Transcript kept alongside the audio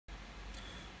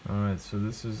Alright, so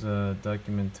this is a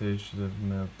documentation of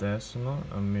Maldacena,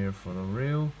 a mirror for the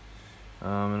real.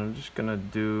 And I'm just going to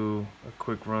do a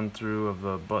quick run through of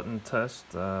the button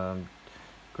test. I'm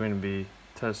going to be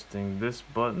testing this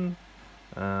button,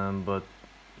 but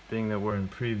being that we're in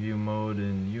preview mode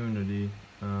in Unity,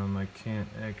 I can't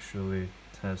actually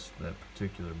test that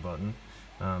particular button,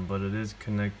 but it is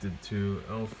connected to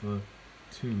Alpha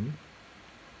 2,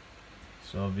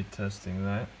 so I'll be testing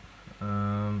that.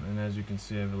 And as you can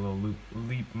see, I have a little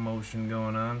leap motion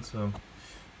going on, so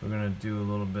we're going to do a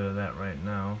little bit of that right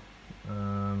now,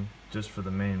 just for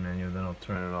the main menu, then I'll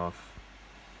turn it off.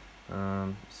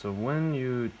 So when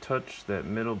you touch that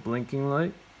middle blinking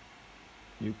light,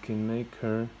 you can make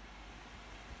her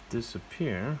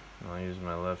disappear. I'll use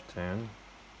my left hand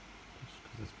just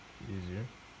because it's easier,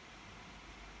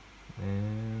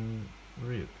 and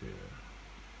reappear.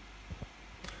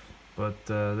 But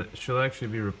she'll actually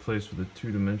be replaced with a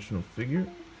two-dimensional figure,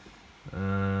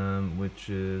 which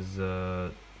is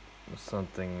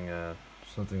something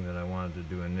that I wanted to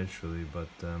do initially, but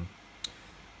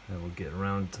I will get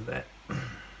around to that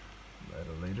at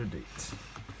a later date.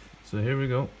 So here we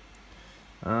go.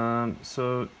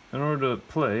 So in order to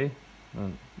play,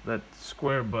 that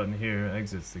square button here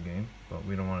exits the game, but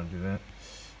we don't want to do that.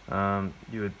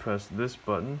 You would press this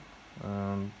button,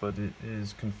 but it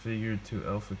is configured to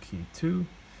alpha key 2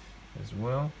 as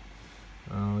well.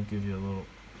 I'll give you a little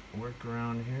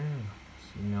workaround here.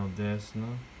 So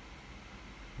Maldacena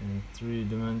in 3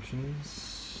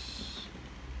 dimensions.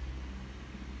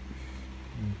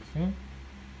 Okay,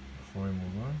 before I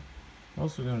move on, I'm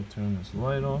also going to turn this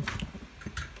light off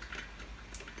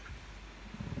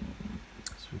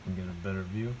so we can get a better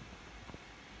view.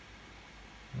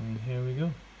 And here we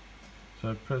go. So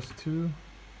I press 2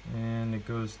 and it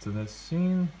goes to this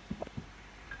scene.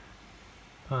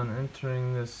 Upon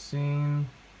entering this scene,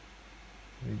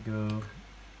 we go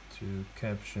to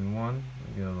caption 1.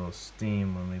 We get a little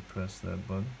steam when we press that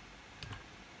button.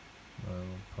 A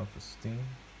little puff of steam.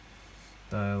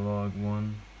 Dialogue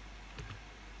 1.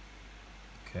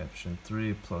 Caption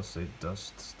 3 plus a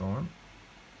dust storm.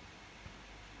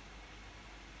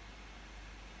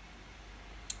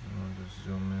 I'll just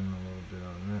zoom in a little bit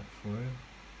on that for you.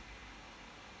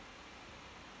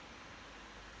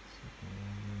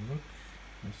 Look,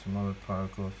 there's some other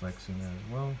particle effects in there as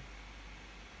well.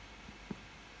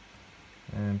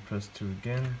 And press 2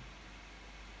 again.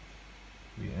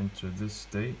 We enter this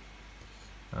state.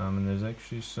 And there's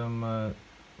actually some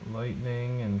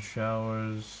lightning and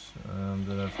showers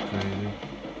that I've created.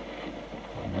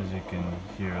 And as you can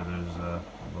hear, there's a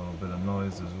little bit of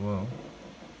noise as well.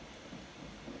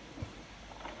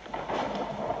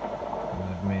 And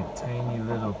I've made tiny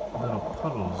little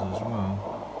puddles as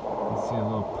well. You can see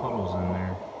little puddles in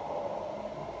there.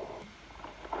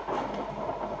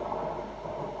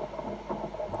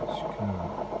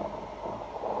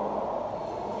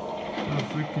 So if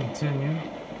we continue,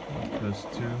 we'll press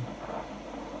 2,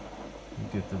 we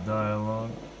get the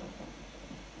dialogue.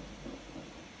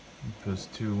 We press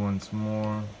 2 once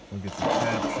more, we'll get the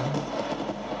caption.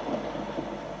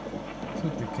 I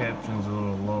think the caption's a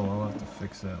little low, I'll have to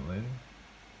fix that later.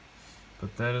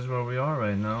 But that is where we are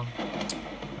right now.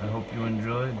 I hope you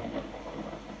enjoyed.